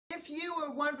you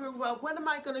are wondering, well, what am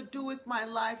I going to do with my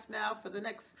life now for the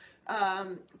next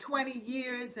 20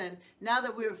 years? And now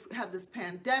that we have this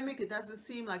pandemic, it doesn't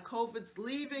seem like COVID's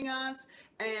leaving us,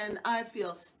 and I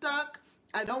feel stuck.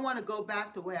 I don't want to go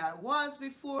back the way I was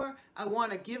before. I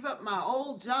want to give up my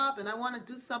old job, and I want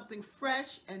to do something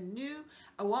fresh and new.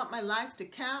 I want my life to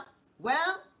count.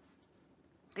 Well,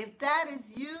 if that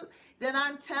is you, then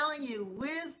I'm telling you,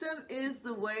 wisdom is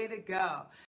the way to go.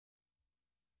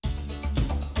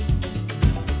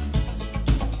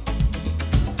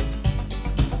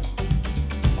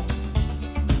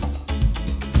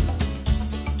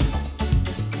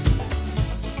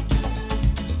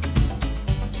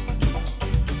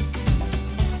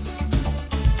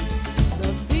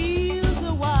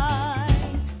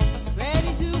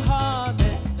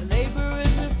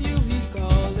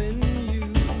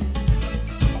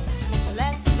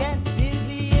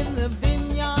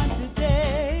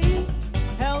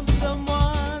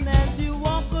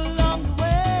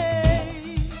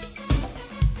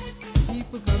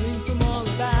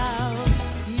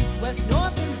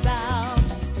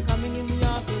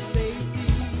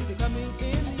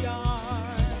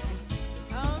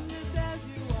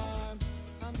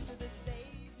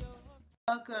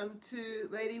 Welcome to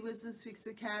Lady Wisdom Speaks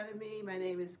Academy. My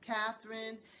name is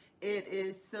Catherine. It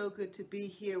is so good to be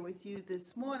here with you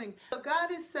this morning. So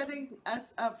God is setting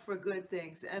us up for good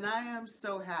things, and I am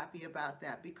so happy about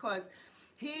that because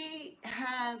He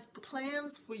has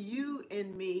plans for you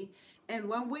and me, and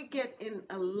when we get in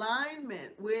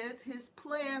alignment with His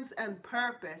plans and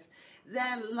purpose,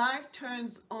 then life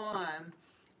turns on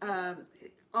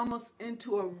almost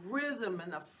into a rhythm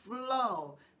and a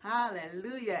flow.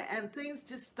 Hallelujah. And things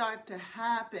just start to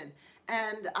happen.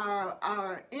 And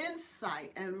our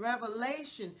insight and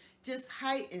revelation just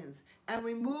heightens. And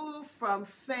we move from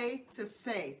faith to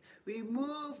faith. We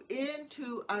move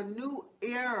into a new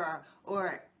era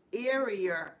or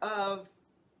area of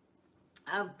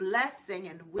blessing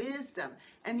and wisdom.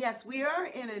 And yes, we are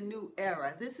in a new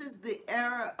era. This is the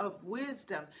era of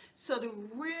wisdom. So to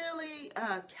really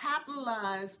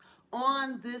capitalize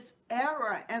on this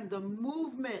era and the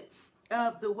movement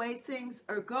of the way things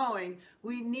are going,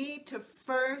 we need to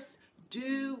first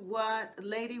do what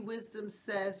Lady Wisdom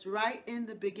says right in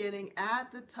the beginning at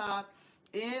the top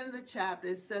in the chapter.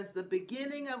 It says the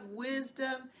beginning of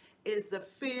wisdom is the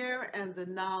fear and the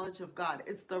knowledge of God.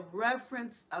 It's the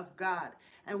reverence of God.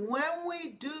 And when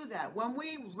we do that, when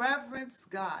we reverence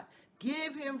God,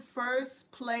 give Him first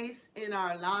place in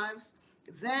our lives,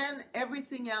 then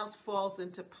everything else falls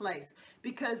into place,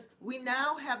 because we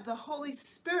now have the Holy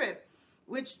Spirit,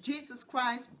 which Jesus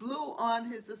Christ blew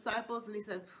on His disciples, and He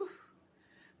said,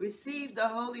 receive the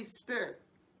Holy Spirit.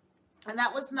 And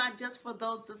that was not just for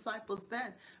those disciples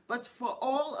then, but for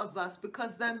all of us,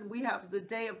 because then we have the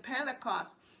day of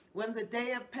Pentecost. When the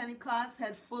day of Pentecost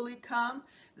had fully come,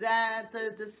 that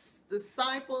the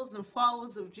disciples and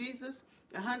followers of Jesus,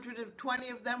 120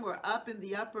 of them were up in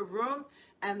the upper room,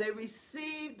 and they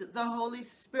received the Holy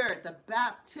Spirit, the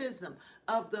baptism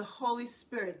of the Holy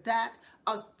Spirit, that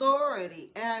authority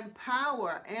and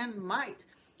power and might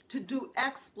to do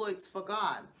exploits for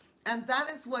God. And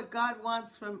that is what God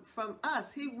wants from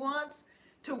us. He wants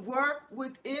to work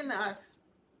within us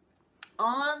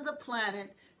on the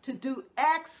planet to do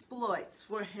exploits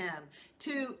for Him,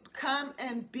 to come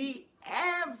and be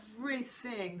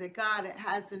everything that God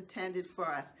has intended for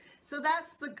us. So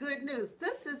that's the good news.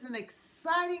 This is an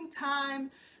exciting time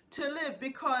to live,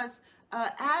 because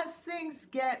as things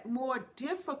get more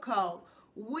difficult,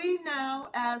 we now,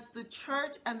 as the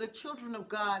church and the children of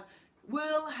God,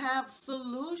 will have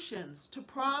solutions to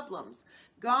problems.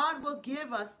 God will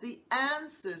give us the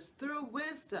answers through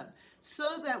wisdom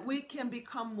so that we can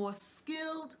become more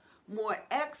skilled, more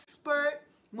expert,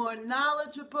 more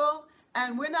knowledgeable.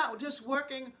 And we're not just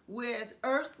working with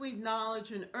earthly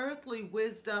knowledge and earthly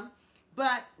wisdom,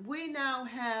 but we now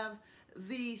have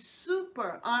the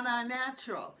super on our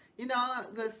natural,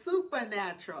 the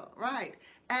supernatural, right?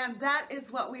 And that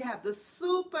is what we have, the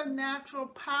supernatural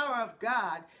power of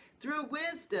God through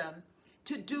wisdom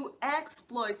to do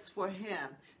exploits for Him.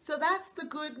 So that's the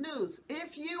good news.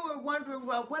 If you are wondering,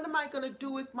 well, what am I going to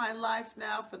do with my life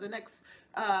now for the next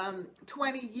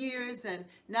 20 years? And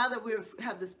now that we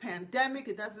have this pandemic,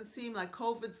 it doesn't seem like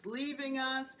COVID's leaving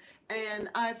us, and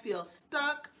I feel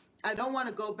stuck. I don't want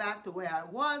to go back the way I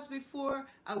was before.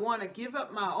 I want to give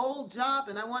up my old job,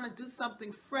 and I want to do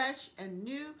something fresh and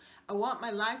new. I want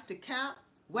my life to count.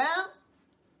 Well,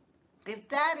 if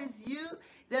that is you,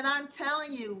 then I'm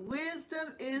telling you,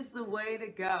 wisdom is the way to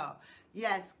go.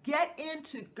 Yes, get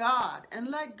into God and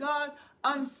let God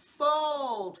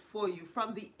unfold for you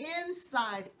from the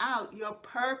inside out your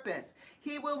purpose.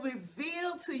 He will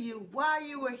reveal to you why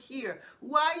you are here,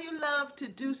 why you love to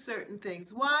do certain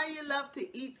things, why you love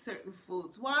to eat certain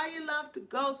foods, why you love to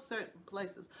go certain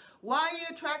places, why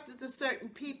you're attracted to certain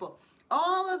people.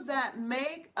 All of that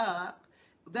make up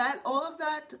all of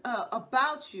that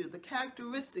about you, the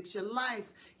characteristics, your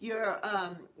life, your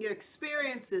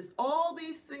experiences, all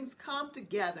these things come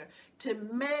together to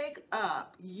make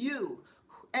up you.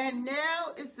 And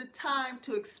now is the time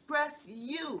to express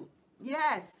you.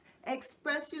 Yes,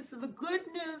 express you. So the good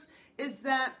news is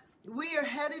that we are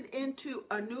headed into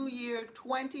a new year,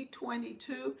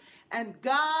 2022, and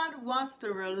God wants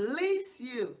to release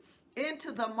you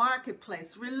into the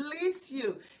marketplace, release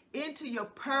you into your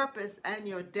purpose and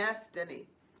your destiny.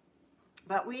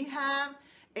 But we have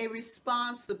a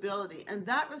responsibility, and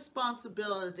that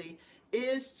responsibility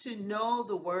is to know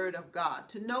the Word of God,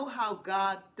 to know how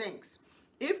God thinks.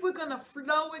 If we're going to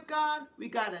flow with God, we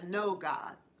got to know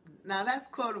God. Now that's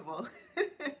quotable.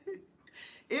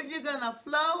 If you're going to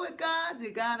flow with God,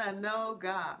 you got to know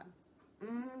God.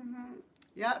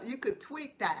 Yep, you could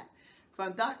tweet that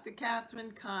from Dr.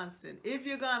 Catherine Constant. If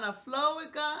you're going to flow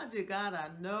with God, you got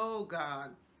to know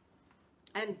God.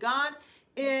 And God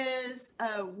is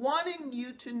wanting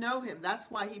you to know him. That's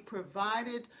why he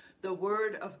provided the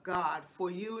Word of God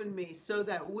for you and me so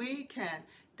that we can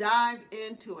dive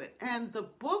into it. And the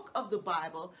book of the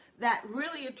Bible that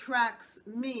really attracts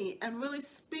me and really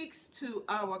speaks to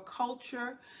our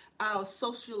culture, our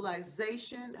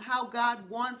socialization, how God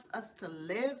wants us to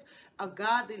live a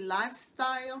godly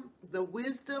lifestyle, the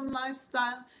wisdom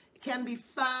lifestyle, can be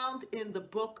found in the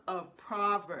book of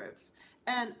Proverbs.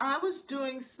 And I was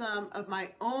doing some of my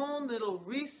own little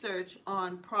research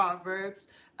on Proverbs,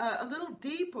 a little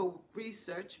deeper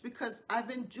research, because I've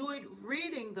enjoyed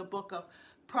reading the book of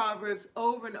Proverbs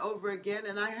over and over again,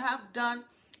 and I have done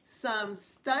some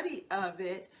study of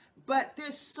it, but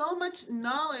there's so much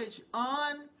knowledge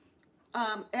on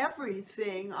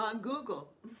everything on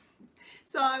Google.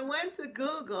 So I went to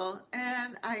Google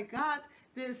and I got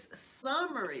this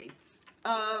summary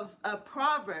of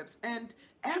Proverbs, and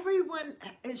everyone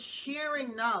is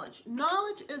sharing knowledge.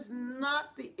 Knowledge is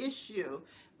not the issue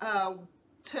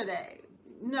today.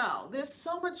 No, there's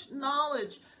so much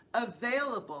knowledge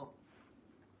available,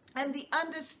 and the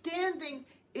understanding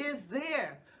is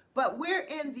there. But we're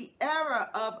in the era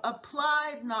of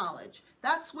applied knowledge.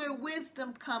 That's where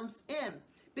wisdom comes in,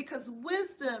 because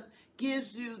wisdom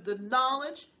gives you the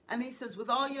knowledge, and she says, with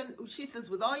all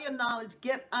your knowledge,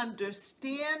 get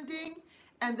understanding.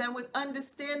 And then with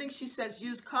understanding, she says,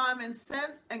 use common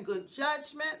sense and good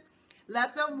judgment.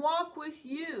 Let them walk with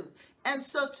you. And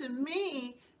so to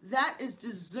me, that is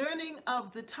discerning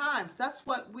of the times. That's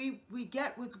what we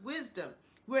get with wisdom.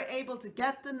 We're able to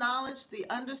get the knowledge, the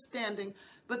understanding,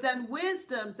 but then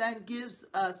wisdom then gives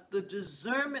us the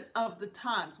discernment of the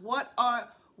times. What are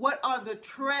the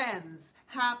trends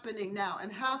happening now?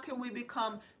 And how can we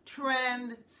become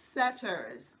trend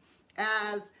setters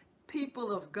as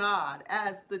people of God,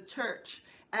 as the church,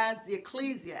 as the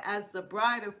ecclesia, as the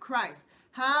bride of Christ?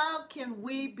 How can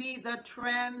we be the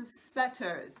trend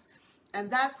setters? And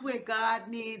that's where God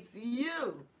needs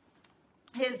you,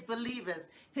 his believers,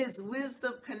 his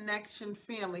Wisdom Connection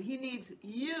family. He needs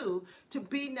you to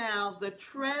be now the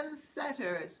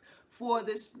trendsetters for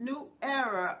this new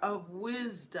era of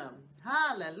wisdom.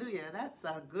 Hallelujah. That's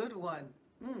a good one.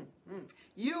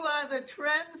 You are the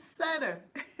trendsetter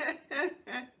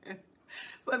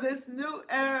for this new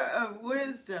era of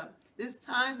wisdom, this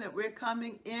time that we're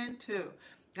coming into.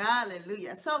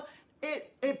 Hallelujah. So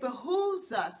it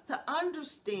behooves us to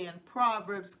understand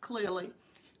Proverbs clearly,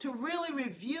 to really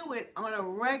review it on a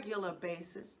regular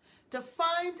basis, to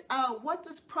find out what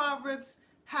does Proverbs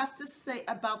have to say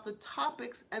about the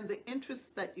topics and the interests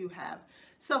that you have.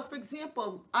 So for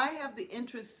example, I have the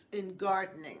interest in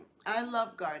gardening. I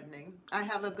love gardening. I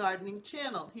have a gardening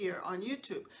channel here on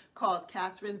YouTube called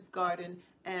Catherine's Garden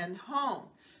and Home.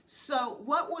 So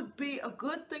what would be a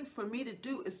good thing for me to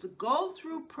do is to go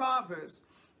through Proverbs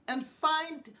and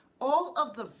find all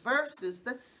of the verses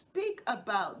that speak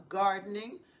about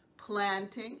gardening,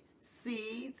 planting,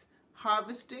 seeds,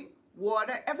 harvesting,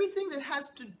 water, everything that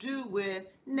has to do with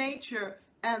nature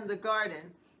and the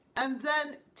garden. And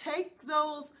then take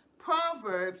those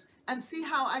Proverbs and see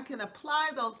how I can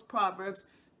apply those Proverbs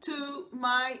to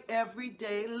my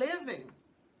everyday living.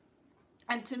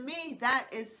 And to me, that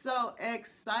is so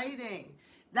exciting.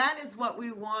 That is what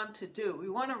we want to do. We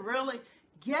want to really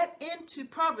get into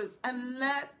Proverbs and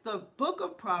let the book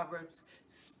of Proverbs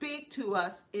speak to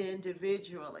us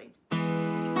individually.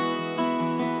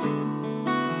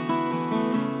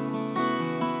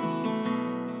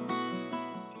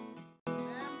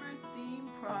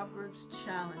 Proverbs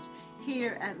Challenge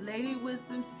here at Lady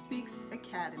Wisdom Speaks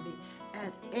Academy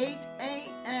at 8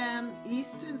 a.m.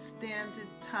 Eastern Standard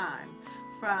Time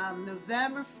from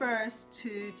November 1st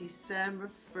to December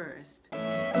 1st.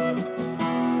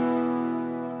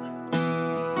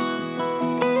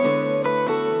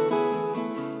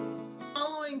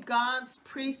 Following God's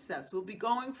precepts, we'll be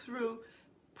going through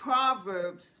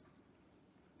Proverbs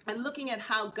and looking at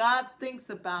how God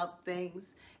thinks about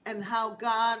things and how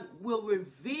God will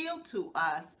reveal to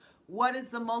us what is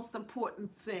the most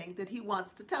important thing that he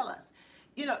wants to tell us.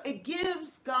 You know, it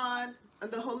gives God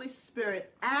and the Holy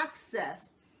Spirit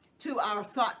access to our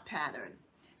thought pattern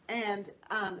and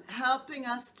helping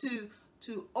us to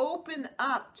open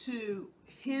up to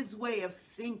his way of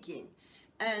thinking.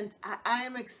 And I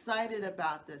am excited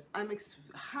about this. I'm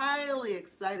highly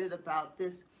excited about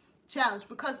this challenge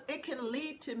because it can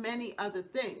lead to many other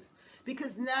things.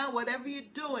 Because now whatever you're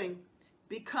doing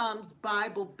becomes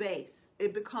Bible based.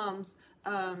 It becomes,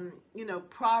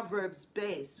 Proverbs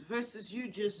based versus you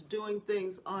just doing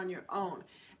things on your own.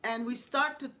 And we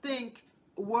start to think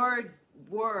word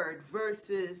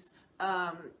versus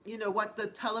what the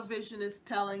television is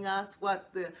telling us,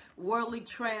 what the worldly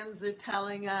trends are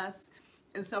telling us,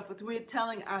 and so forth. We're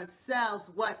telling ourselves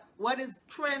what is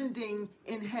trending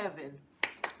in heaven.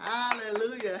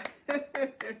 Hallelujah.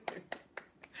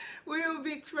 We will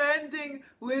be trending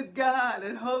with God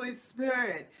and Holy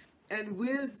Spirit and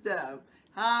wisdom.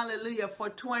 Hallelujah, for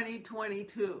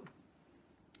 2022.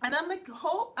 And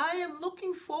I am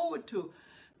looking forward to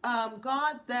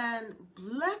God then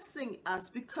blessing us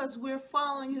because we're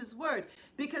following his word.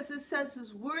 Because it says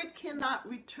his word cannot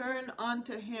return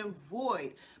unto him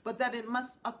void, but that it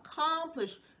must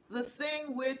accomplish the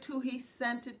thing whereto he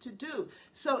sent it to do.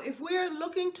 So if we're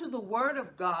looking to the word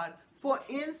of God for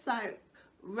insight,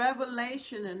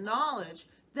 revelation, and knowledge,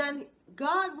 then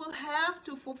God will have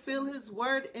to fulfill his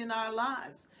word in our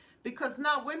lives. Because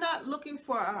now we're not looking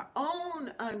for our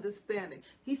own understanding.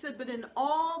 He said, but in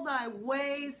all thy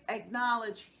ways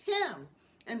acknowledge him,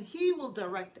 and he will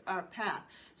direct our path.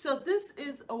 So this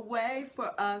is a way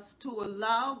for us to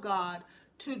allow God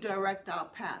to direct our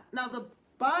path. Now the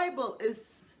Bible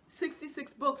is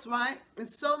 66 books, right? And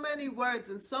so many words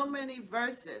and so many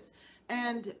verses.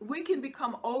 And we can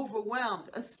become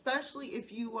overwhelmed, especially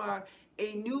if you are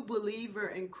a new believer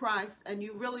in Christ and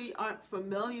you really aren't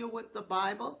familiar with the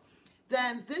Bible.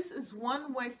 Then this is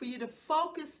one way for you to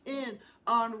focus in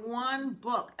on one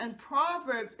book. And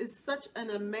Proverbs is such an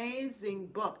amazing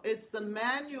book. It's the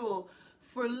manual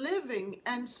for living,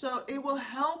 and so it will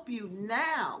help you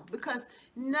now, because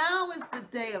now is the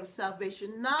day of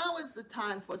salvation. Now is the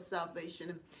time for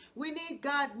salvation. We need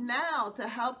God now to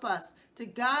help us, to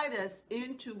guide us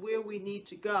into where we need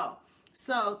to go.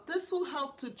 So this will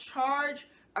help to charge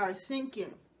our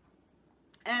thinking.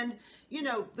 And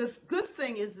the good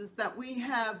thing is that we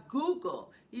have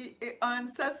Google. On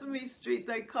Sesame Street,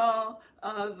 they call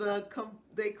the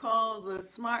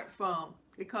smartphone,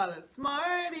 they call it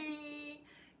Smarty.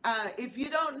 If you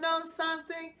don't know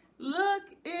something, look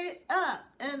it up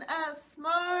and ask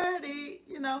Smarty.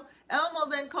 Elmo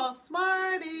then calls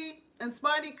Smarty, and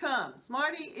Smarty comes.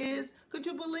 Smarty is, could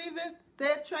you believe it?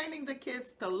 They're training the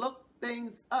kids to look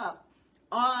things up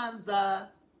on the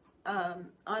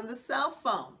cell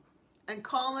phone and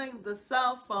calling the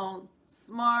cell phone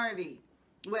Smarty.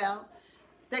 Well,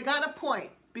 they got a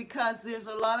point, because there's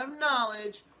a lot of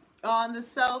knowledge on the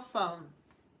cell phone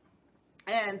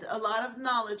and a lot of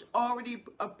knowledge already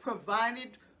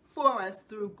provided for us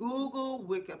through Google,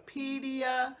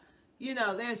 Wikipedia.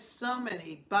 There's so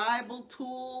many Bible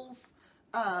tools.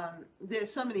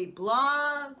 There's so many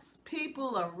blogs.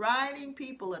 People are writing,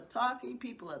 people are talking,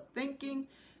 people are thinking.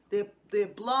 Their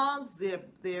blogs, their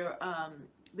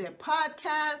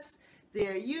podcasts,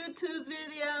 their YouTube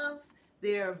videos,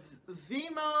 their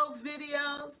Vimeo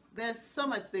videos. There's so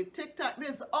much. Their TikTok.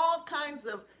 There's all kinds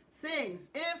of things.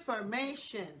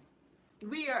 Information.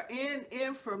 We are in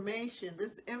information.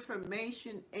 This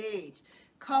information age,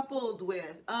 coupled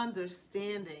with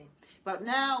understanding. But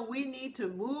now we need to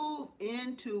move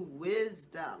into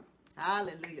wisdom.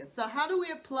 Hallelujah. So how do we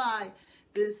apply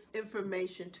this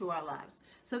information to our lives?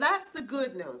 So that's the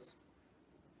good news.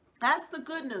 That's the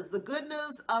good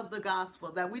news of the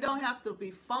gospel, that we don't have to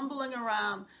be fumbling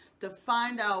around to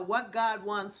find out what God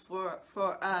wants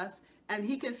for us, and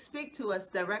he can speak to us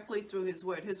directly through his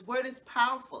word. His word is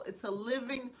powerful. It's a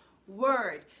living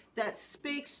word that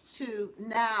speaks to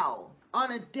now.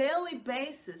 On a daily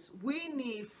basis, we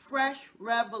need fresh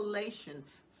revelation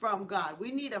from God.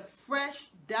 We need a fresh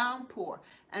downpour,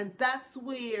 and that's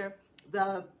where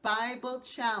the Bible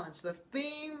challenge, the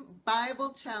theme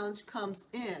Bible challenge comes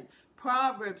in.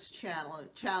 Proverbs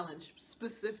challenge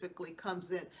specifically comes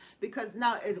in, because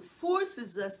now it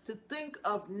forces us to think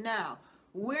of now.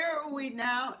 Where are we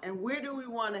now, and where do we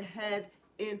want to head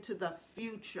into the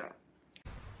future?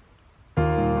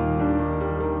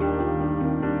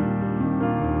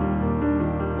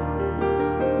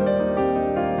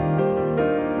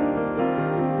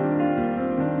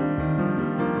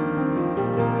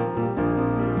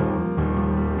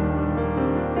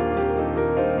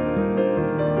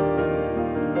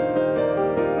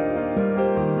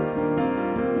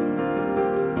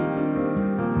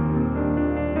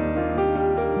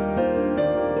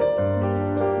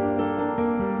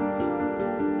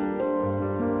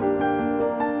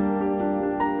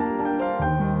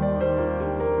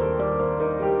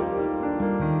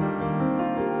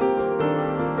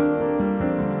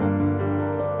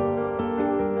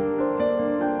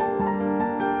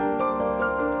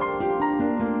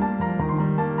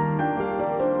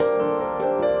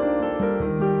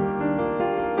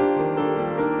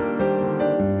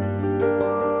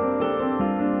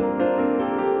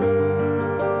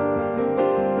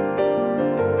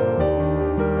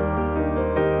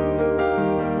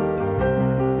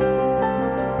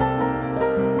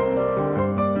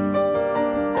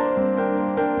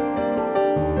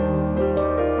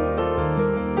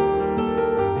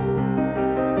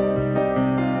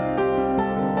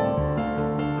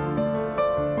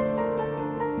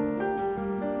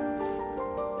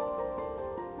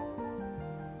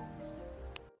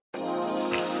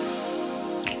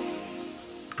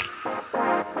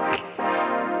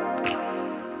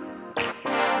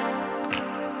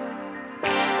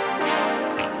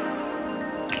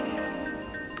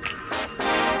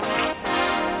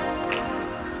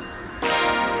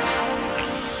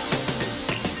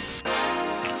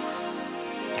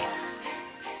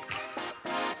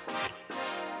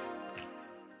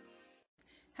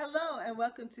 Hello and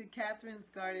welcome to Catherine's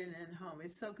Garden and Home.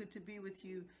 It's so good to be with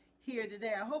you here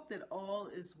today. I hope that all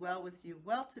is well with you.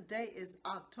 Well, today is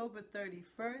October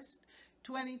 31st,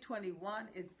 2021.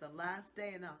 It's the last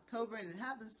day in October, and it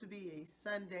happens to be a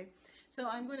Sunday. So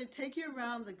I'm going to take you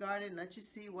around the garden and let you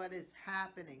see what is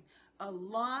happening. A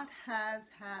lot has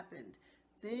happened.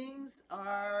 Things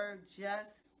are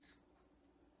just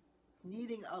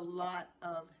needing a lot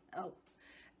of help.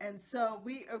 And so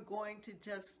we are going to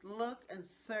just look and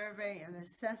survey and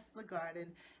assess the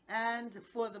garden. And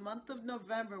for the month of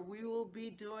November, we will be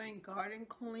doing garden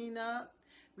cleanup.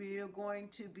 We are going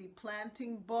to be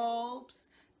planting bulbs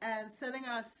and setting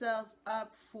ourselves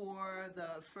up for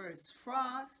the first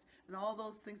frost and all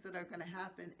those things that are going to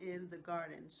happen in the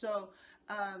garden. So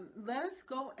let us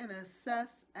go and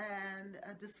assess and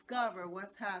discover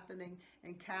what's happening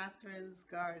in Catherine's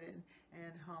Garden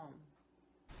and Home.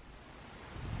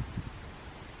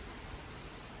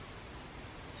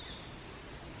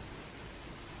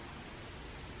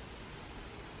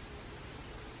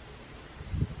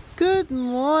 Good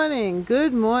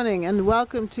morning, and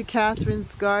welcome to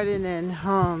Catherine's Garden and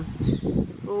Home.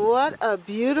 What a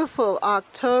beautiful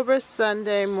October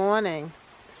Sunday morning.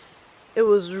 It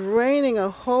was raining a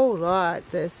whole lot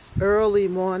this early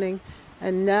morning,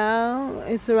 and now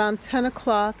it's around 10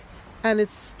 o'clock and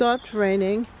it stopped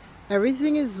raining.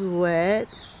 Everything is wet,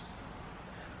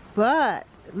 but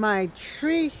my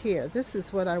tree here, this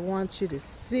is what I want you to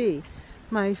see.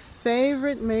 My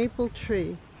favorite maple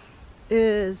tree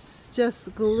is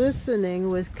just glistening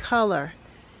with color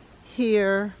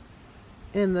here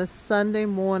in the Sunday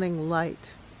morning light.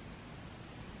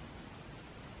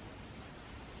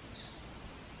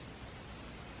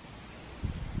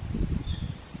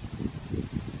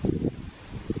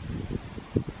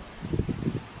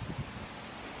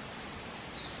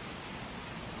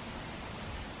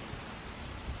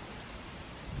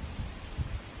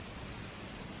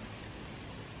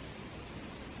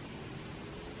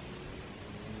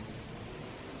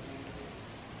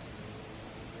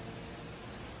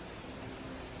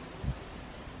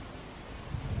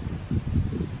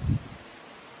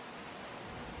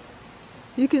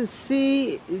 You can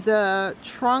see the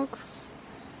trunks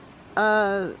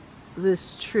of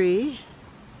this tree.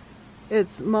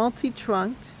 It's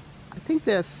multi-trunked. I think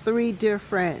there are 3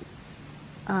 different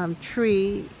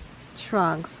tree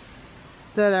trunks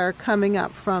that are coming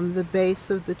up from the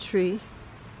base of the tree.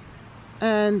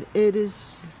 And it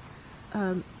is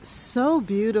so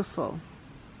beautiful.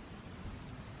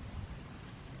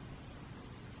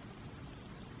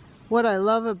 What I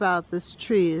love about this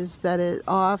tree is that it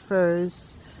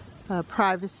offers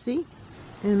privacy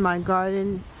in my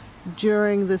garden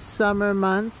during the summer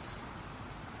months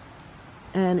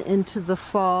and into the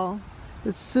fall.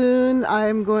 But soon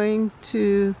I'm going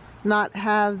to not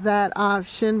have that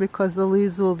option because the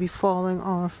leaves will be falling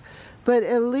off. But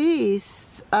at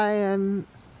least I am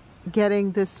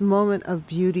getting this moment of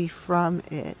beauty from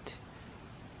it.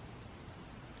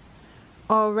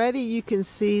 Already you can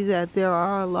see that there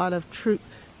are a lot of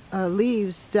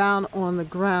leaves down on the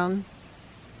ground.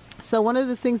 So one of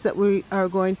the things that we are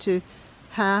going to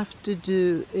have to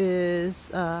do is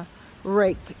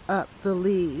rake up the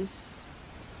leaves.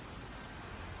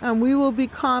 And we will be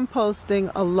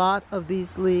composting a lot of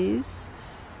these leaves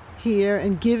here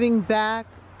and giving back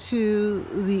to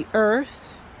the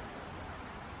earth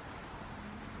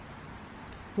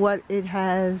what it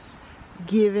has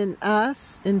given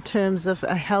us in terms of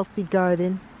a healthy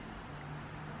garden.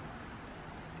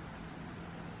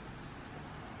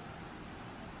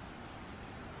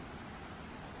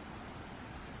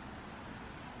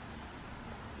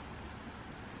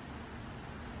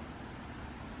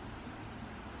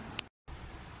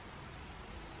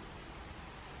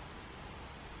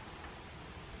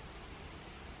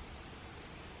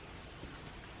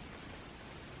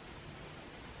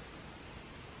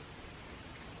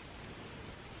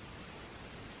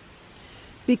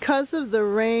 Because of the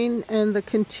rain and the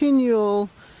continual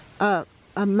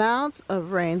amount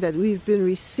of rain that we've been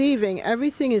receiving,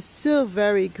 everything is still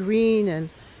very green and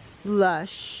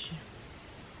lush.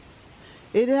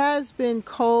 It has been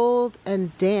cold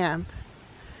and damp.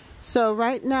 So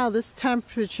right now this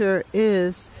temperature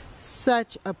is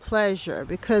such a pleasure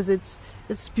because it's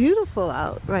beautiful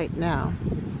out right now.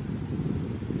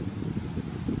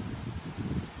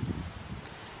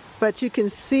 But you can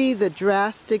see the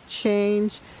drastic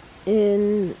change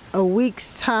in a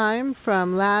week's time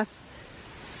from last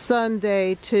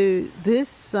Sunday to this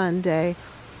Sunday,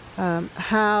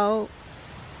 how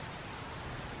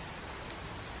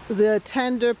the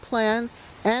tender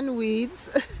plants and weeds,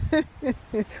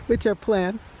 which are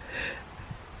plants,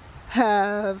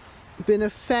 have been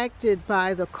affected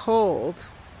by the cold,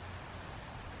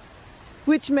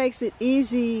 which makes it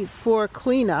easy for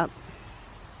cleanup.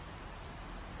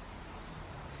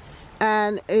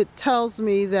 And it tells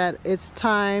me that it's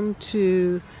time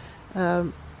to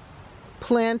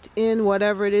plant in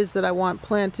whatever it is that I want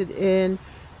planted in,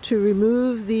 to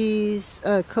remove these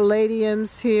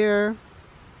caladiums here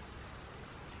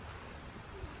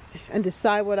and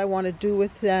decide what I want to do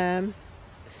with them,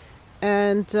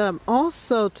 and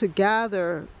also to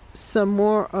gather some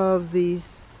more of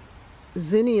these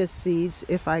zinnia seeds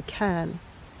if I can.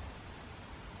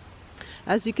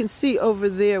 As you can see over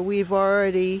there, we've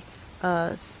already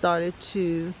started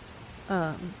to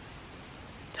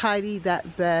tidy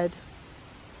that bed,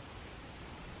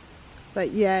 but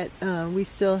yet we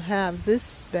still have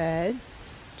this bed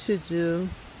to do,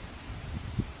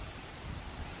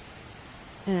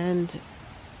 and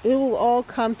it will all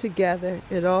come together.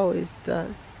 It always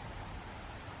does.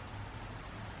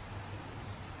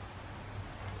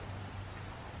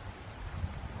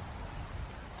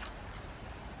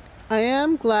 I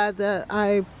am glad that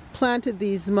I planted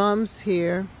these mums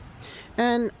here,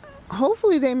 and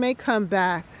hopefully they may come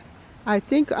back. I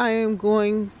think I am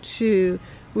going to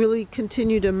really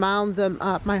continue to mound them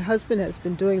up. My husband has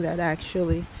been doing that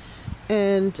actually,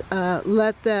 and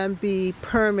let them be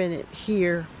permanent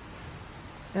here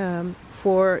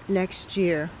for next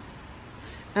year.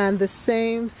 And the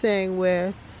same thing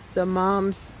with the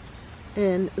mums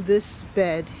in this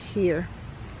bed here.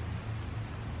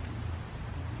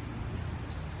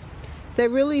 They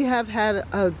really have had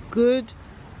a good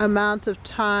amount of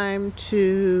time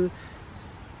to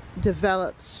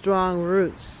develop strong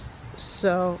roots.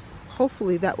 So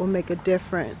hopefully that will make a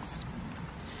difference.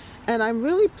 And I'm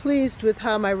really pleased with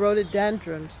how my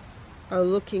rhododendrons are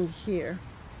looking here.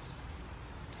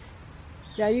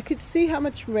 Now you can see how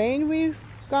much rain we've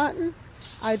gotten.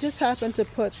 I just happened to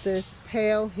put this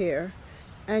pail here,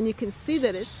 and you can see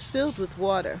that it's filled with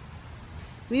water.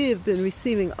 We have been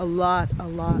receiving a lot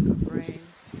of rain.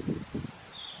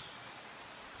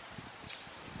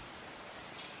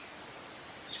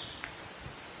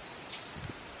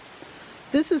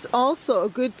 This is also a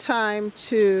good time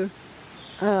to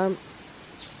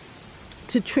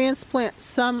transplant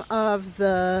some of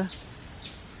the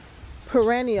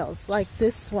perennials, like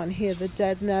this one here, the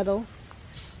dead nettle,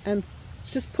 and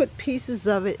just put pieces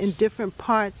of it in different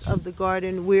parts of the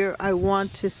garden where I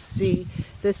want to see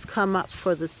this come up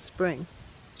for the spring.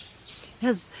 It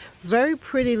has very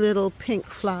pretty little pink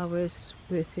flowers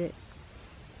with it,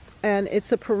 and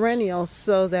it's a perennial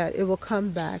so that it will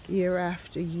come back year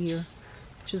after year,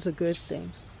 which is a good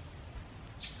thing.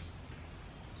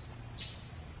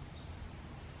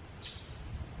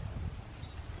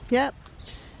 Yep,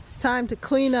 it's time to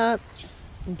clean up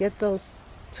and get those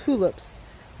tulips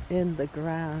in the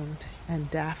ground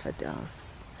and daffodils.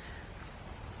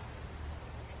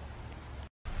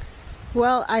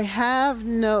 Well, I have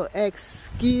no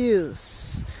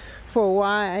excuse for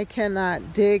why I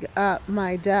cannot dig up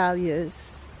my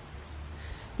dahlias,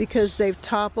 because they've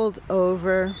toppled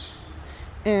over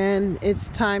and it's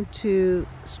time to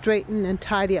straighten and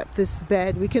tidy up this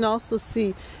bed. We can also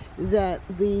see that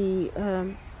the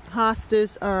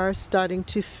hostas are starting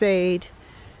to fade,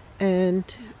 and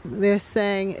they're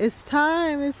saying it's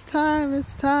time, it's time,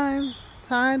 it's time,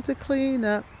 time to clean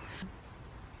up.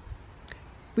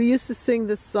 We used to sing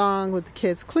this song with the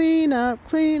kids, clean up,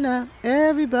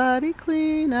 everybody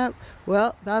clean up.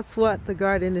 Well, that's what the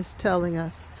garden is telling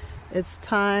us. It's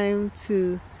time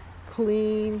to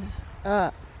clean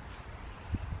up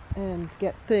and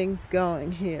get things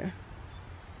going here.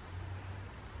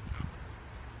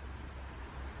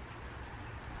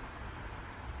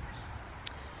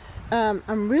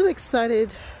 I'm really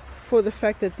excited for the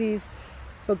fact that these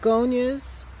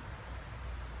begonias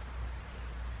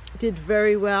did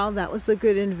very well. That was a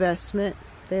good investment.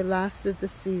 They lasted the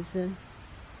season.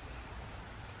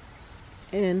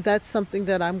 And that's something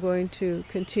that I'm going to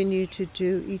continue to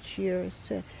do each year, is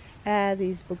to add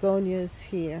these begonias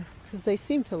here, because they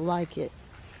seem to like it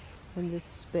in this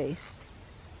space.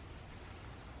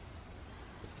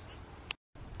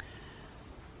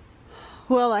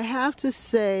 Well, I have to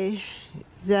say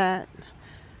that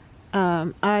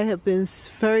I have been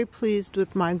very pleased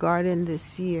with my garden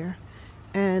this year.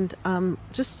 And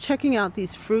just checking out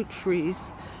these fruit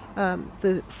trees.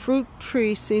 The fruit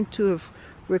tree seemed to have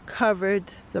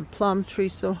recovered the plum tree,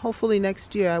 so hopefully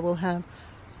next year I will have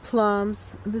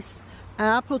plums. This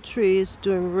apple tree is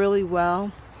doing really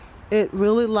well. It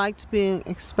really liked being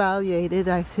exfoliated,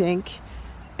 I think,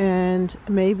 and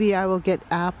maybe I will get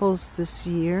apples this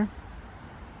year,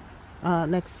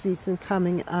 next season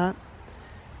coming up.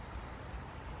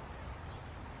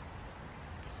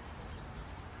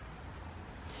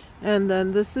 And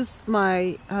then this is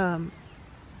my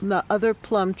the other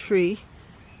plum tree.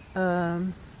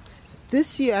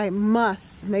 This year I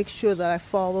must make sure that I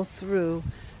follow through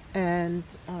and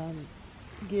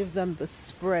give them the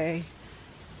spray,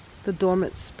 the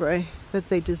dormant spray that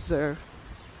they deserve.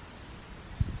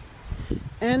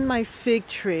 And my fig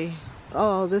tree.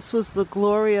 Oh, this was the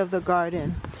glory of the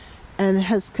garden, and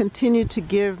has continued to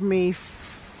give me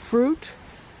fruit,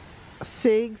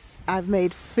 figs. I've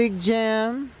made fig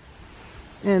jam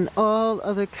and all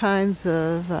other kinds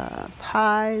of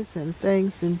pies and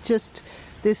things, and just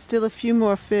there's still a few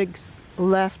more figs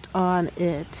left on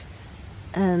it,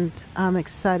 and I'm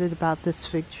excited about this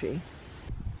fig tree.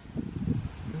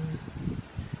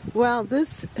 Well,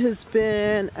 this has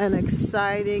been an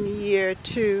exciting year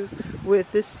too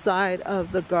with this side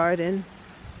of the garden,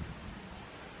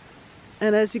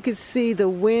 and as you can see, the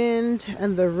wind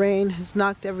and the rain has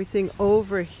knocked everything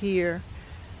over here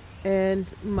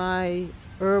and my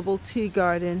herbal tea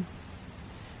garden,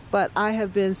 but I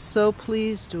have been so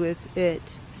pleased with it.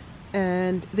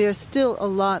 And there's still a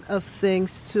lot of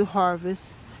things to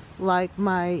harvest, like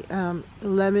my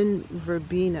lemon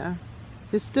verbena.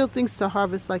 There's still things to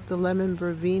harvest, like the lemon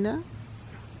verbena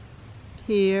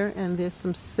here, and there's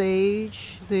some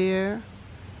sage there,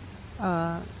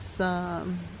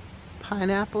 some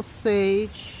pineapple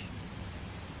sage.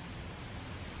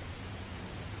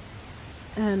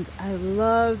 And I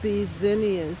love these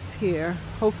zinnias here.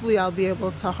 Hopefully I'll be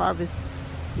able to harvest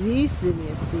these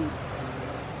zinnia seeds.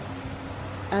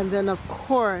 And then of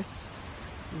course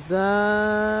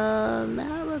the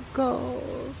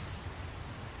marigolds.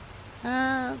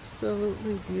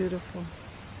 Absolutely beautiful.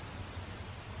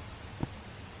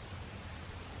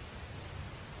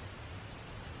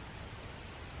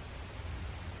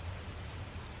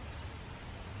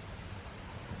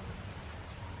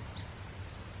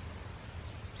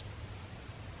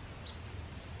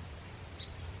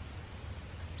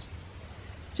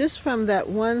 Just from that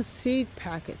one seed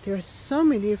packet, there are so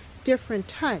many different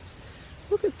types.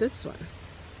 Look at this one.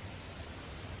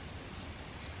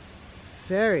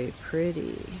 Very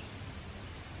pretty.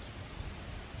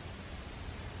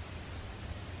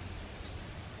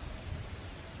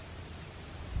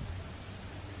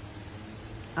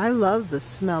 I love the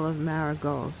smell of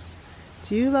marigolds.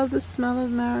 Do you love the smell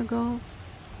of marigolds?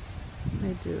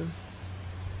 I do.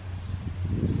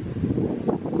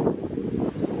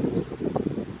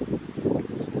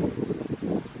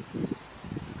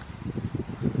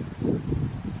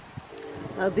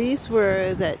 These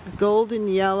were that golden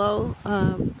yellow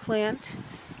plant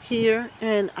here,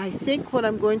 and I think what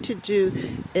I'm going to do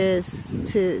is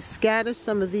to scatter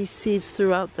some of these seeds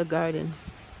throughout the garden.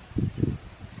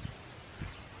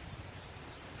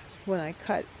 when I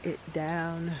cut it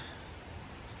down.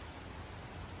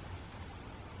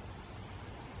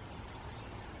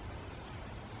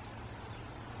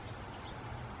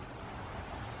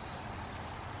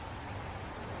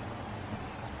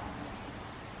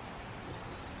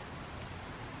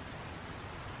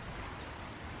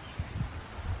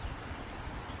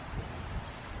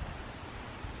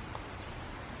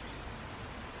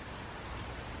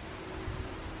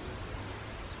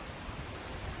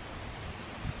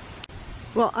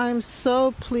 Well, I'm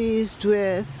so pleased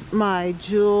with my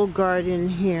jewel garden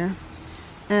here,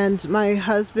 and my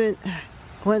husband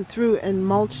went through and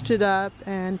mulched it up,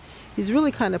 and he's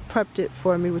really kind of prepped it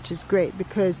for me, which is great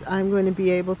because I'm going to be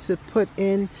able to put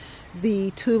in the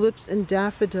tulips and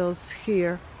daffodils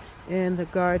here in the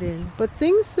garden. But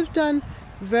things have done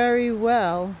very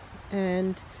well,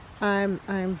 and I'm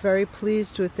very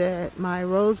pleased with it. My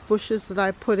rose bushes that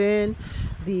I put in,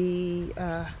 the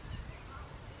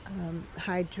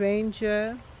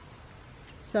hydrangea,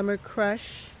 summer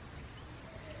crush,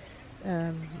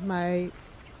 my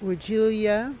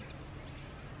Regelia,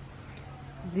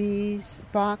 these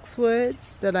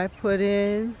boxwoods that I put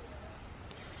in,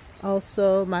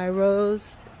 also my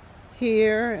rose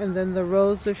here, and then the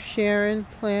Rose of Sharon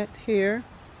plant here.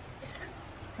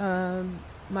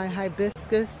 My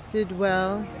hibiscus did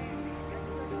well.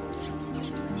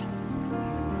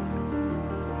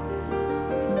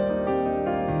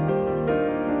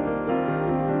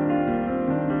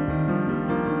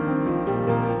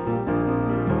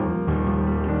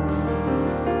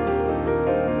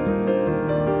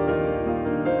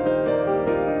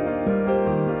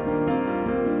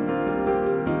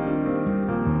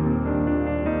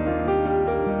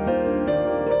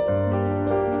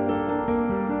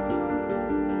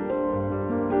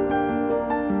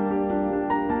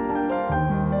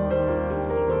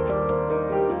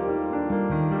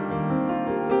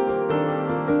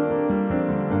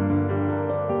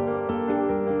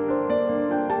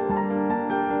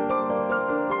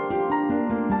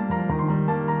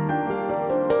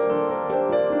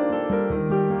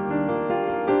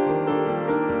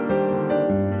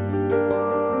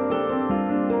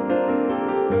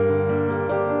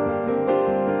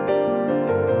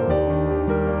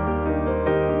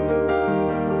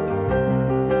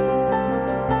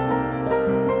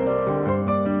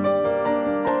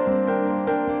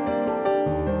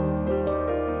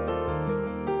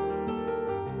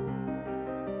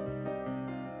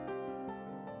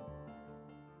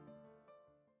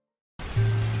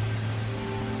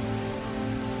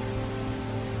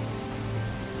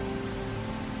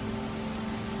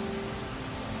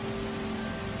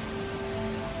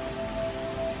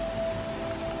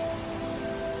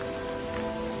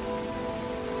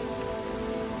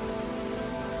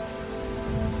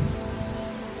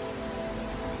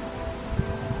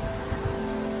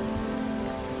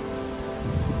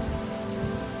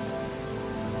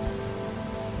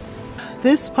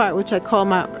 This part, which I call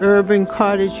my urban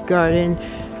cottage garden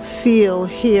feel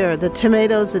here, the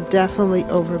tomatoes are definitely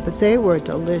over, but they were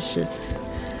delicious.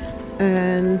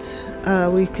 And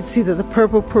we could see that the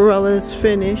purple perilla is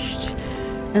finished.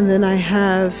 And then I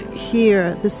have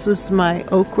here, this was my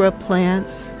okra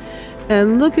plants.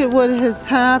 And look at what has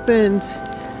happened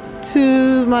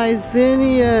to my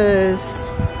zinnias.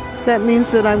 That means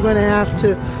that I'm going to have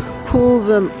to pull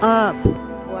them up.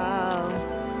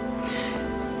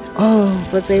 Oh,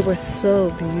 but they were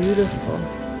so beautiful.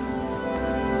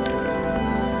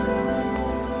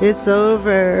 It's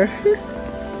over.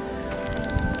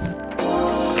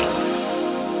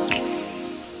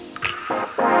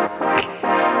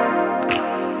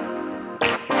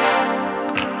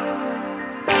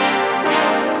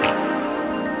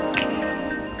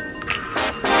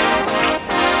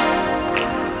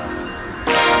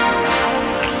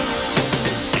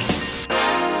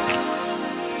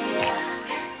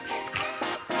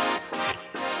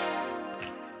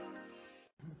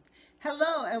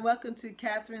 Hello and welcome to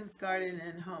Catherine's Garden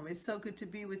and Home. It's so good to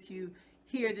be with you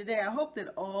here today. I hope that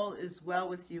all is well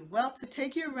with you. Well, to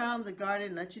take you around the garden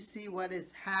and let you see what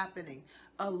is happening.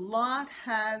 A lot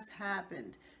has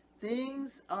happened.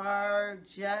 Things are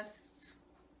just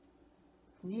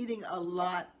needing a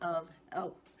lot of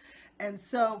help. And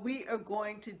so we are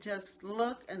going to just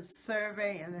look and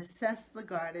survey and assess the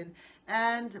garden.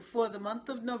 And for the month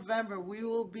of November, we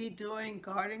will be doing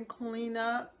garden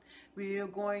cleanup. We are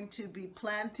going to be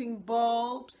planting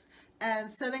bulbs and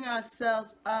setting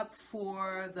ourselves up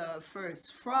for the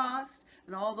first frost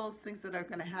and all those things that are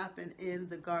going to happen in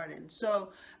the garden. So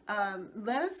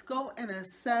let us go and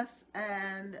assess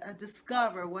and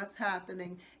discover what's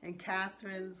happening in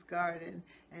Catherine's Garden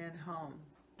and Home.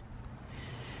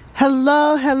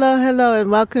 Hello, hello, hello,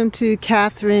 and welcome to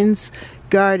Catherine's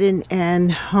Garden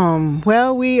and Home.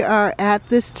 Well, we are at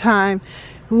this time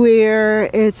where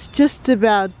it's just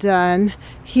about done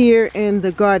here in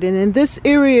the garden, and this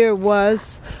area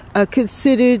was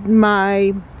considered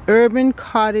my urban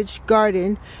cottage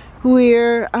garden,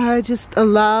 where I just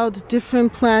allowed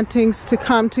different plantings to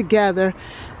come together,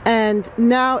 and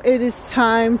now it is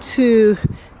time to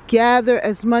gather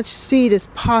as much seed as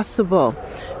possible.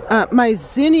 My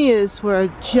zinnias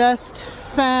were just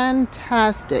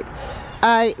fantastic.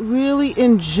 I really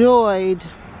enjoyed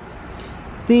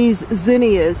these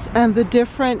zinnias and the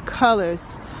different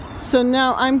colors. So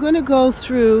now I'm going to go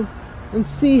through and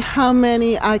see how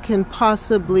many I can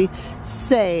possibly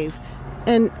save.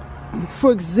 And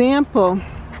for example,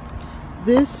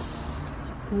 this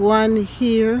one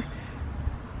here,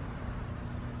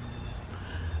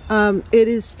 it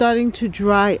is starting to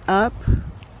dry up.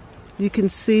 You can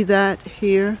see that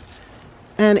here,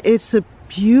 and it's a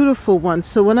beautiful one.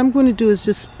 So what I'm going to do is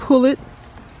just pull it,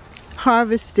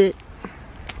 harvest it,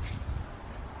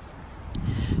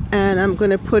 and I'm going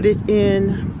to put it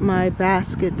in my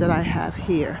basket that I have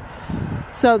here.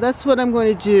 So that's what I'm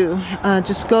going to do.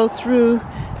 Just go through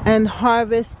and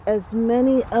harvest as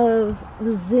many of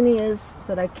the zinnias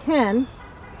that I can,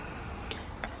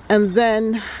 and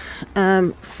then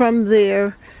from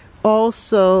there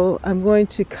also I'm going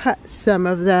to cut some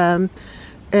of them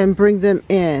and bring them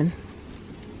in.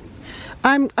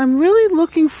 I'm really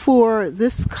looking for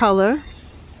this color,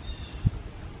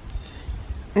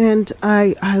 and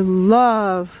I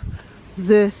love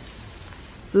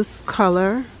this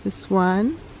color, this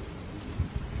one,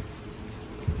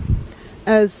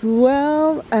 as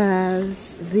well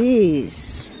as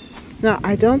these. Now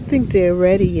I don't think they're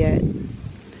ready yet.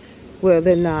 Well,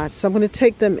 they're not, so I'm going to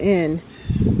take them in.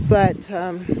 But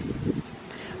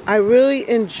I really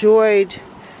enjoyed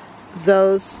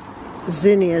those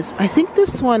zinnias. I think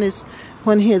this one is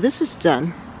one here. This is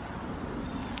done.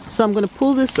 So I'm going to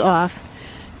pull this off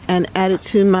and add it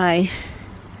to my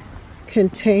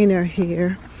container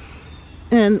here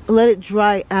and let it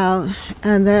dry out,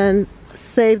 and then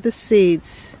save the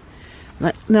seeds.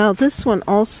 Now this one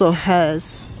also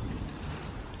has,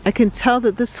 I can tell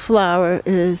that this flower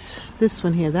is this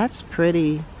one here. That's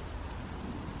pretty.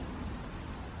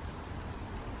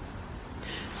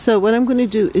 So what I'm going to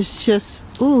do is just,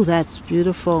 ooh, that's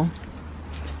beautiful.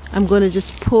 I'm going to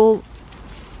just pull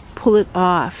it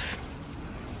off.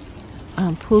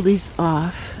 Pull these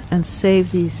off and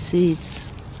save these seeds.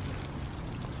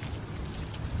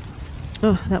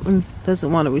 Oh, that one doesn't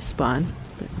want to respond.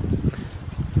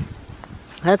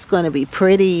 That's going to be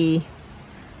pretty.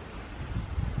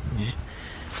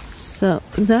 So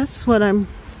that's what I'm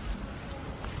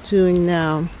doing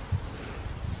now.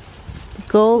 The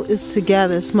goal is to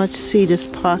gather as much seed as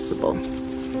possible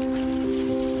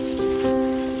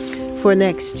for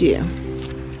next year.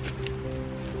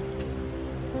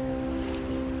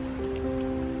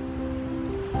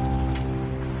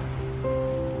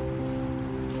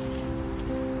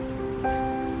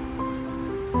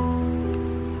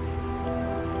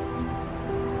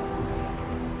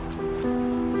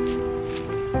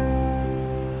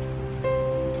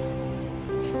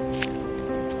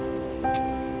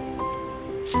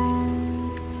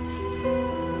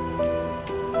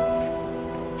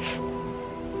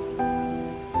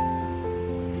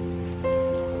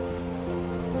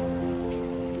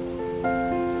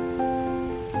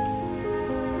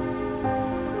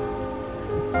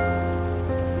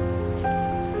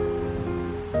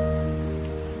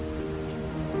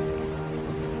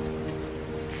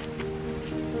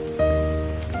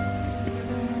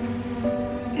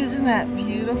 Isn't that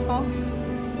beautiful?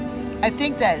 I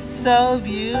think that's so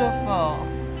beautiful.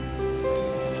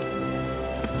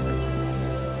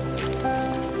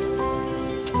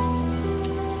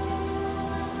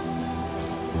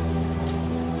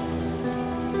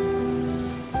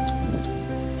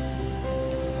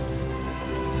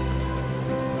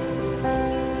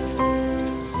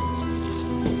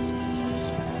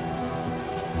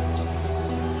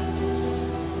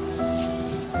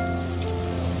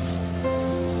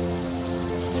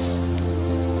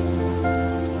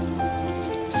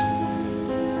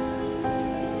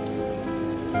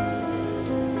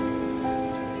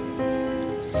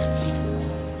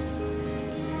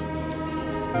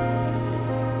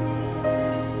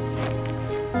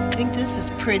 I think this is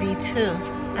pretty too.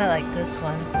 I like this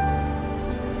one.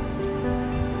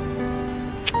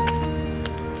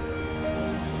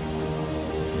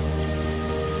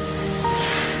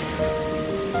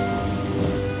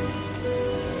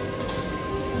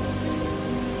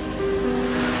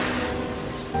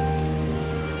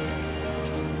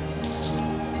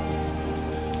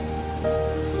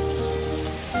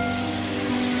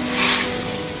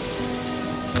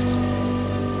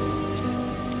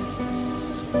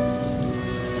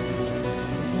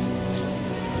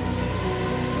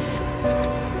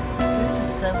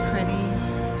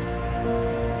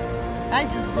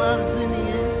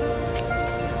 zinnias.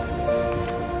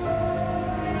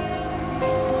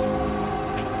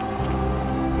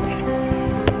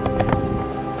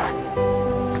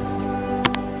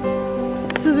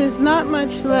 So there's not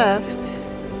much left.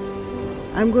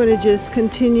 I'm going to just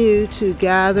continue to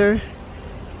gather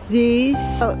these.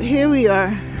 Oh, here we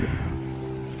are.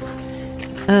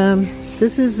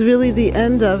 This is really the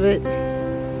end of it.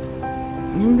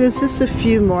 And there's just a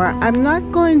few more. I'm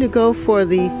not going to go for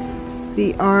the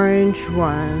orange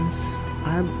ones.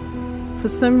 For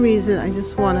some reason, I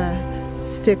just want to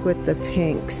stick with the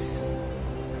pinks.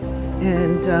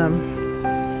 And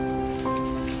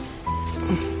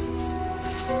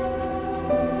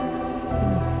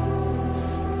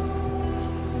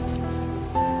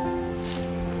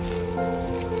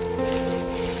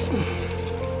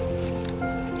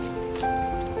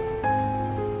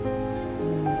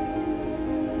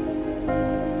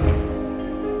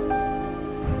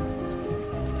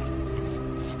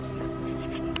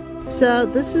so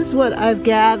this is what I've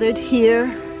gathered here,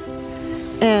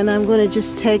 and I'm going to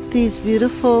just take these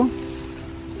beautiful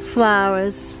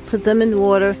flowers, put them in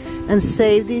water, and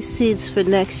save these seeds for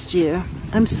next year.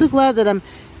 I'm so glad that I'm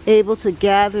able to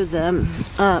gather them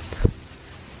up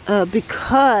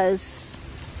because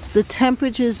the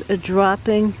temperatures are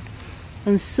dropping,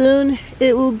 and soon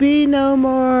it will be no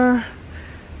more.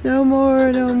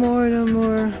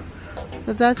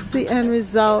 But that's the end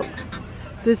result.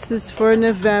 This is for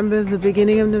November, the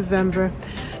beginning of November.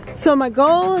 So my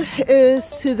goal is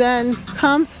to then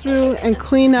come through and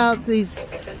clean out these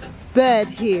bed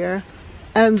here,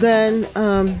 and then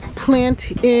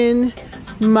plant in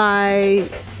my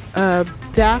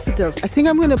daffodils. I think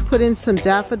I'm going to put in some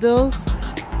daffodils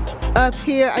up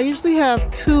here. I usually have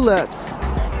tulips,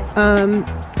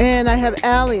 and I have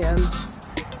alliums,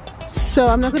 so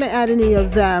I'm not going to add any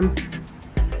of them.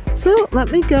 So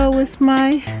let me go with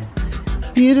my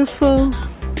beautiful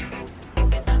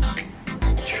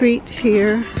treat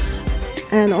here,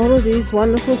 and all of these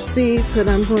wonderful seeds that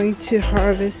I'm going to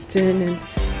harvest in and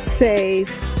save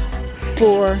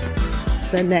for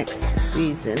the next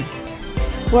season.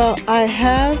 Well, I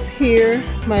have here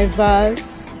my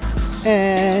vase,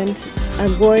 and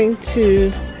I'm going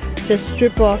to just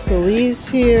strip off the leaves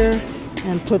here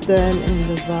and put them in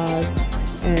the vase,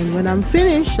 and when I'm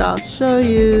finished I'll show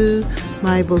you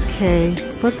my bouquet.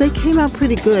 But they came out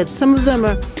pretty good. Some of them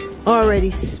are already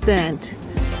spent,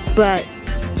 but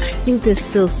I think they're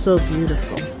still so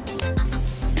beautiful.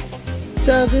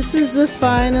 So this is the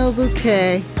final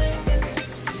bouquet.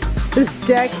 This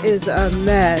deck is a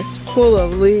mess, full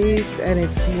of leaves, and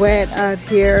it's wet out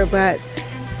here, but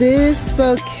this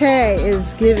bouquet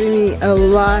is giving me a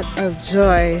lot of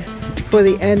joy for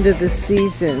the end of the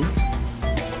season.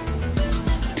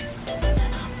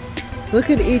 Look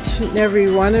at each and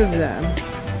every one of them.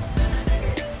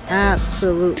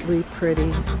 Absolutely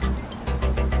pretty.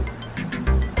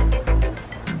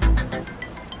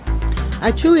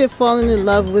 I truly have fallen in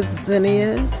love with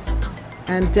zinnias,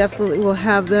 and definitely will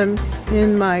have them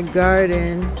in my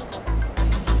garden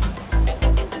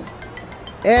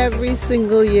every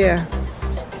single year.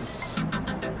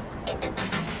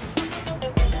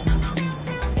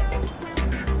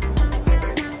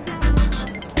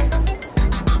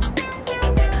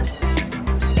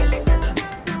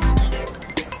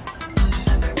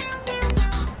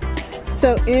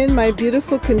 So in my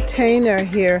beautiful container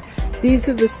here, these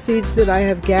are the seeds that I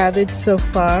have gathered so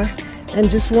far, and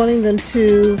just wanting them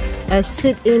to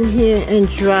sit in here and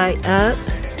dry up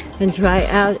and dry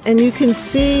out. And you can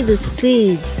see the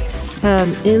seeds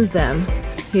in them.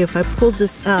 Here, if I pull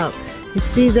this out, you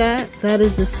see that? That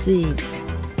is a seed.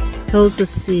 Those are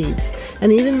seeds.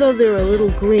 And even though they're a little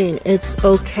green, it's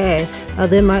okay.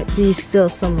 There might be still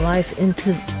some life in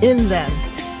them.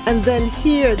 And then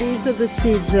here, these are the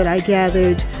seeds that I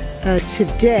gathered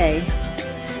today.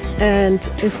 And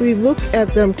if we look at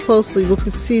them closely, we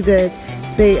can see that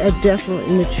they are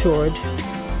definitely matured.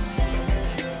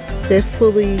 They're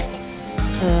fully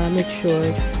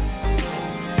matured.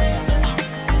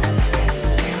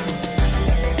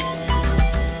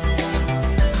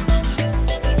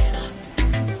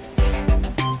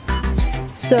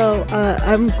 So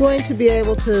I'm going to be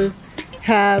able to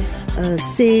have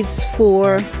seeds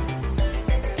for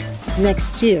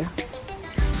next year.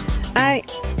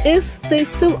 If they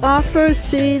still offer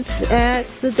seeds at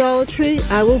the Dollar Tree,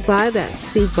 I will buy that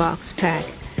seed box pack.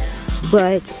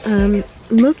 But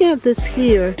looking at this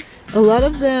here, a lot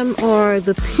of them are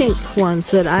the pink ones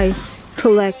that I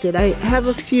collected. I have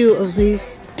a few of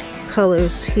these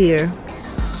colors here.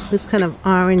 This kind of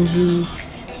orangey,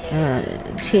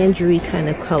 tangerine kind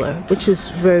of color, which is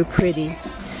very pretty.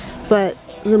 But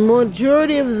the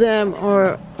majority of them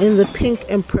are in the pink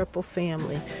and purple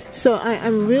family. So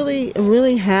I'm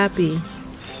really happy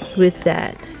with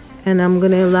that. And I'm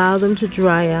going to allow them to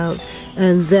dry out,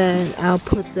 and then I'll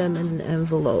put them in an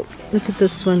envelope. Look at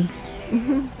this one.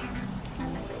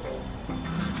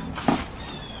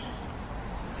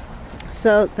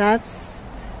 So that's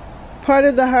part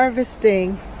of the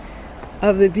harvesting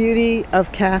of the beauty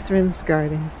of Catherine's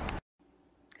garden.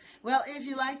 Well, if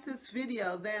you like this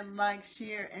video, then like,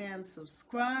 share, and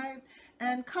subscribe.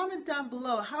 And comment down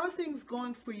below, how are things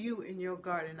going for you in your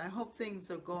garden? I hope things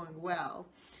are going well.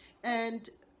 And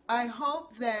I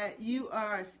hope that you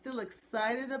are still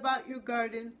excited about your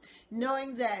garden,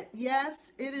 knowing that,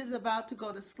 yes, it is about to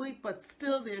go to sleep, but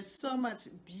still there's so much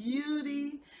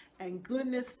beauty and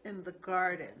goodness in the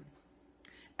garden.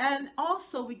 And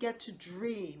also we get to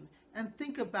dream and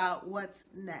think about what's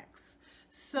next.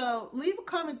 So leave a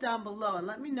comment down below and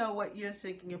let me know what you're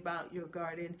thinking about your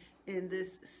garden in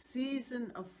this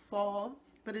season of fall,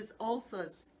 but it's also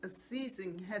a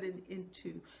season headed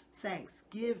into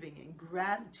Thanksgiving and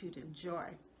gratitude and joy.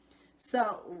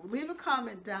 So leave a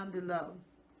comment down below.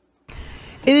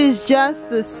 It is just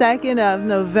the 2nd of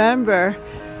November,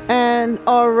 and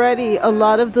already a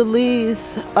lot of the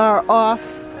leaves are off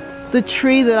the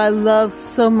tree that I love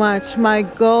so much, my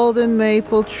golden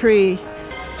maple tree.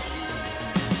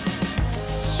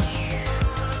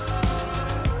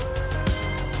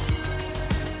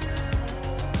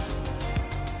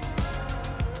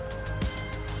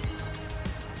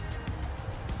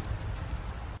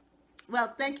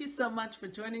 Well, thank you so much for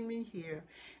joining me here,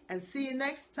 and see you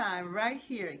next time right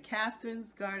here at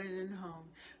Catherine's Garden and Home,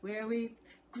 where we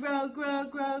grow, grow,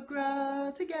 grow,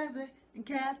 grow together in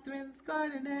Catherine's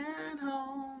Garden and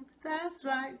Home. That's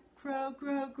right, grow,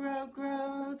 grow, grow,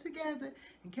 grow together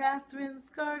in Catherine's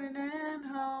Garden and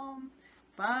Home.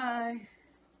 Bye.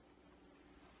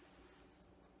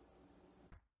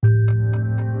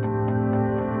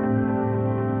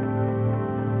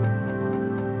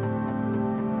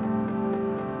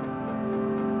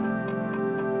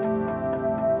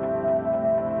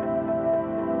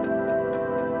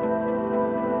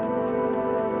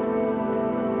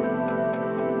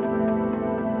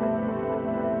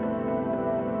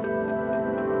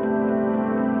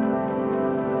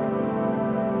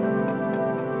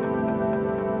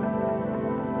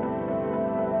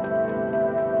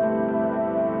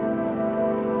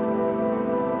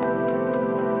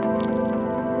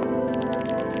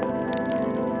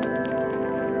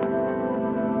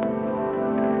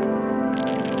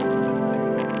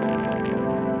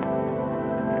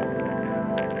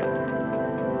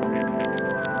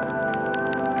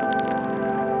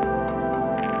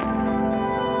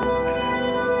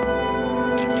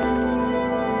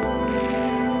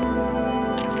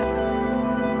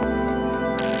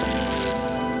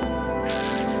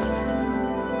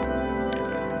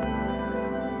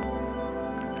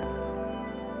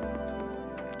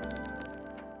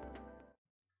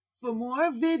 For more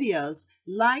videos,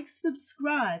 like,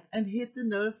 subscribe, and hit the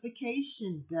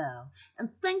notification bell. And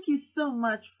thank you so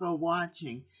much for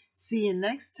watching. See you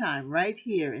next time right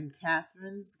here in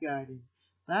Catherine's Garden.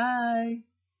 Bye.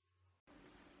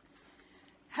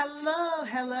 Hello,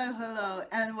 hello, hello,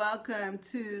 and welcome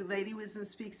to Lady Wisdom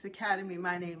Speaks Academy.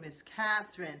 My name is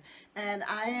Catherine, and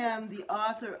I am the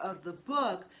author of the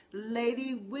book,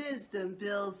 Lady Wisdom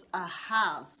Builds a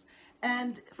House.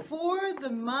 And for the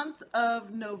month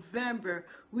of November,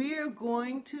 we are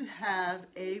going to have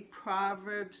a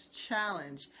Proverbs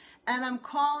challenge, and I'm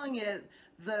calling it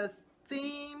the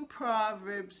Theme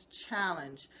Proverbs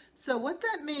Challenge. So what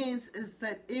that means is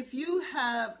that if you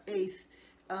have a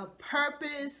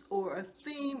purpose or a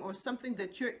theme or something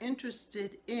that you're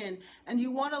interested in and you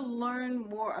want to learn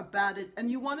more about it and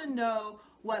you want to know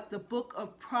what the book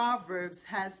of Proverbs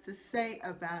has to say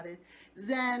about it,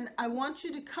 then I want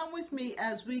you to come with me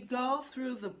as we go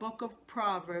through the book of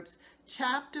Proverbs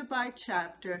chapter by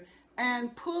chapter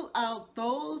and pull out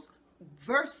those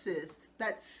verses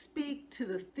that speak to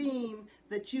the theme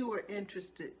that you are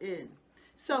interested in.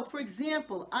 So, for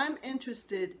example, I'm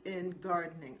interested in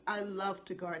gardening. I love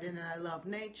to garden and I love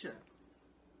nature.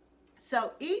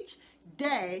 So each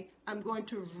day I'm going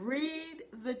to read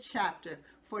the chapter.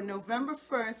 For November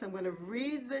 1st, I'm going to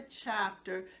read the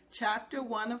chapter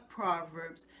 1 of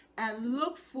Proverbs, and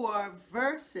look for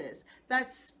verses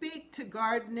that speak to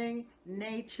gardening,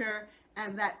 nature,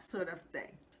 and that sort of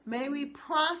thing. May we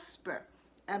prosper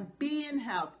and be in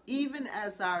health, even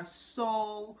as our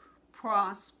soul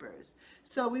prospers.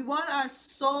 So we want our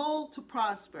soul to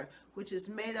prosper, which is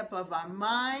made up of our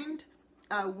mind,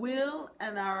 our will,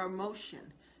 and our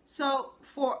emotion. So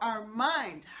for our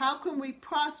mind, how can we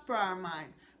prosper our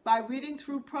mind? By reading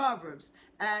through Proverbs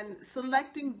and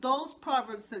selecting those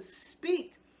Proverbs that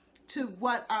speak to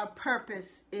what our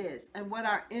purpose is and what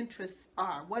our interests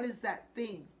are. What is that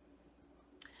theme?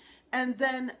 And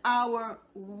then our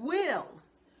will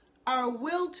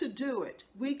to do it.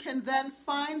 We can then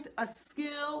find a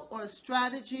skill or a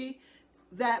strategy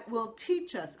that will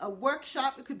teach us. A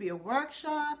workshop, it could be a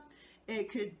workshop,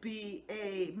 it could be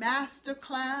a master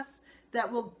class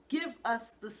that will give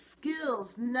us the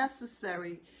skills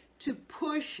necessary to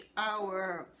push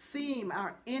our theme,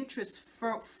 our interests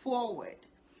forward.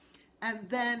 And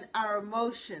then our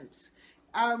emotions.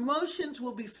 Our emotions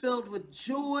will be filled with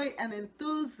joy and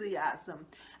enthusiasm.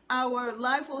 Our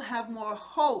life will have more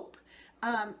hope,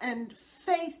 and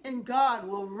faith in God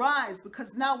will rise,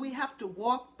 because now we have to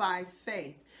walk by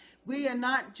faith. We are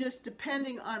not just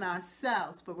depending on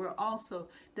ourselves, but we're also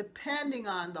depending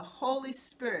on the Holy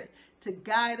Spirit to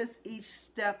guide us each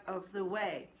step of the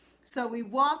way. So we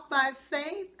walk by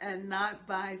faith and not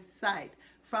by sight.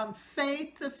 From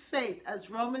faith to faith, as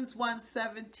Romans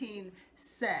 1:17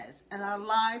 says. And our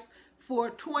life for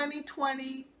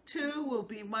 2022 will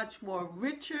be much more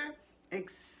richer,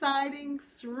 exciting,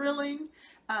 thrilling.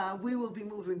 We will be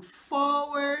moving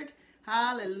forward.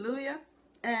 Hallelujah.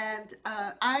 And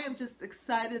I am just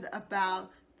excited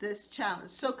about this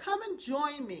challenge. So come and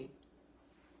join me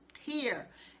here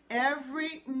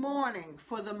every morning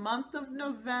for the month of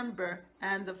November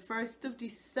and the 1st of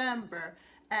December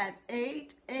at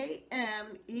 8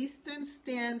 a.m. Eastern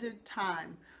Standard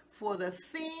Time for the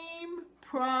Theme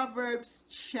Proverbs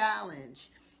Challenge.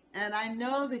 And I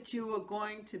know that you are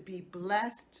going to be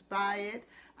blessed by it.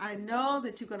 I know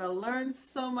that you're going to learn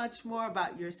so much more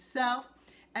about yourself,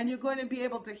 and you're going to be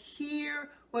able to hear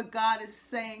what God is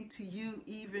saying to you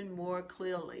even more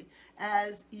clearly.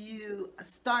 As you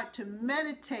start to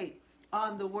meditate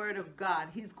on the Word of God,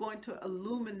 He's going to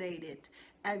illuminate it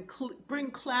and bring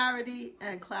clarity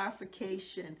and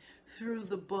clarification through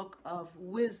the book of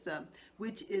wisdom,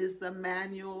 which is the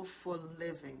manual for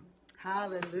living.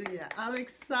 Hallelujah. I'm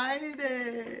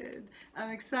excited.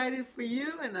 I'm excited for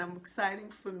you, and I'm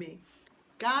excited for me.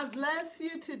 God bless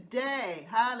you today.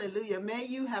 Hallelujah. May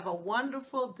you have a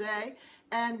wonderful day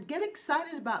and get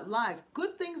excited about life.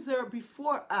 Good things are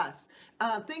before us.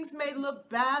 Things may look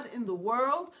bad in the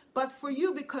world, but for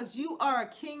you, because you are a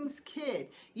king's kid,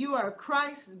 you are a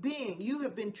Christ's being, you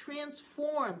have been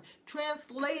transformed,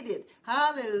 translated.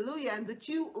 Hallelujah. And that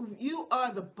you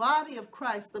are the body of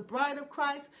Christ, the bride of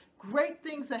Christ. Great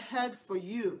things ahead for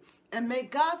you. And may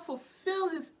God fulfill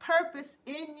His purpose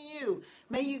in you.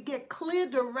 May you get clear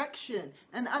direction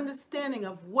and understanding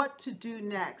of what to do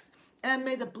next. And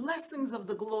may the blessings of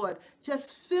the Lord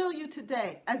just fill you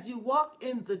today as you walk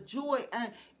in the joy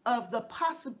and of the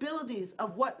possibilities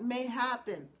of what may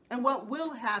happen and what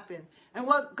will happen and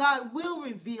what God will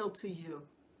reveal to you.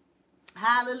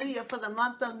 Hallelujah, for the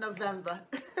month of November.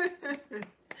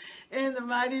 In the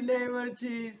mighty name of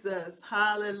Jesus.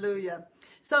 Hallelujah.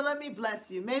 So let me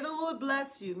bless you. May the Lord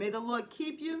bless you. May the Lord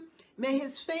keep you. May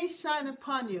His face shine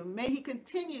upon you. May He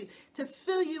continue to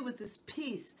fill you with His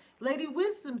peace. Lady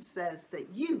Wisdom says that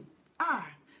you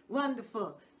are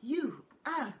wonderful. You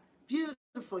are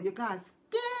beautiful. You're God's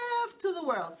gift to the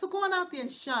world. So go on out there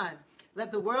and shine.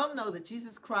 Let the world know that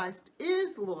Jesus Christ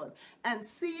is Lord. And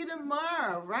see you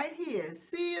tomorrow right here.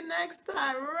 See you next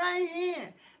time right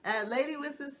here at Lady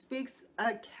Wisdom Speaks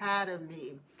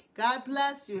Academy. God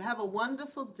bless you. Have a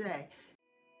wonderful day.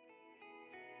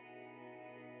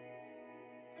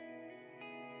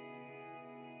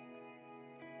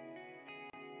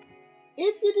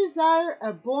 If you desire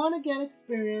a born-again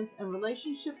experience and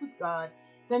relationship with God,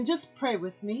 then just pray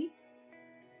with me.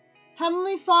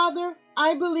 Heavenly Father,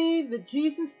 I believe that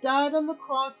Jesus died on the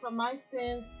cross for my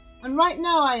sins, and right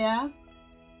now I ask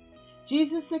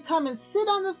Jesus to come and sit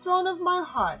on the throne of my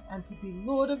heart and to be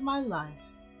Lord of my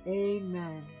life.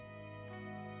 Amen.